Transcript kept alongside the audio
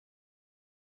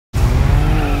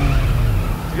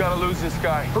You gotta lose this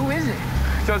guy. Who is it?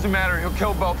 Doesn't matter, he'll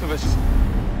kill both of us.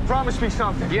 Promise me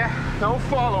something. Yeah. Don't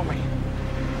follow me.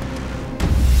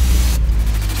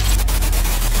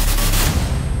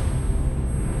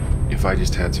 If I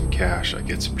just had some cash, I'd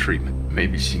get some treatment.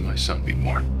 Maybe see my son be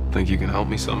born. Think you can help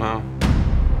me somehow?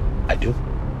 I do,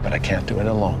 but I can't do it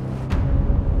alone.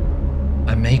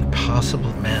 I make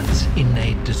possible man's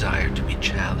innate desire to be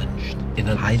challenged in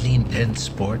a highly intense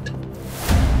sport,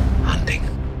 hunting.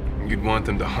 You'd want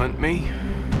them to hunt me?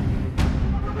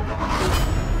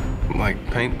 Like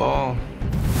paintball?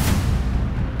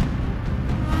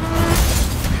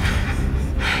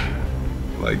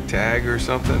 Like tag or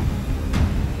something?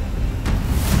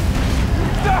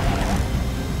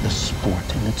 The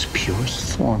sport in its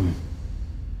purest form.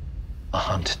 A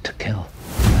hunt to kill.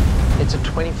 It's a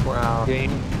 24-hour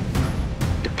game.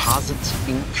 Deposits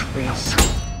increase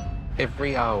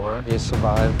every hour you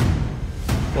survive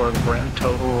for a grand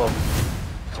total of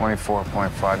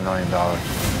 $24.5 million.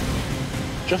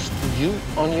 just you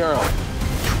on your own.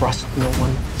 Trust no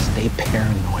one. Stay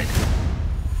paranoid.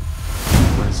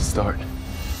 Where does it start?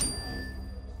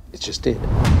 It just did.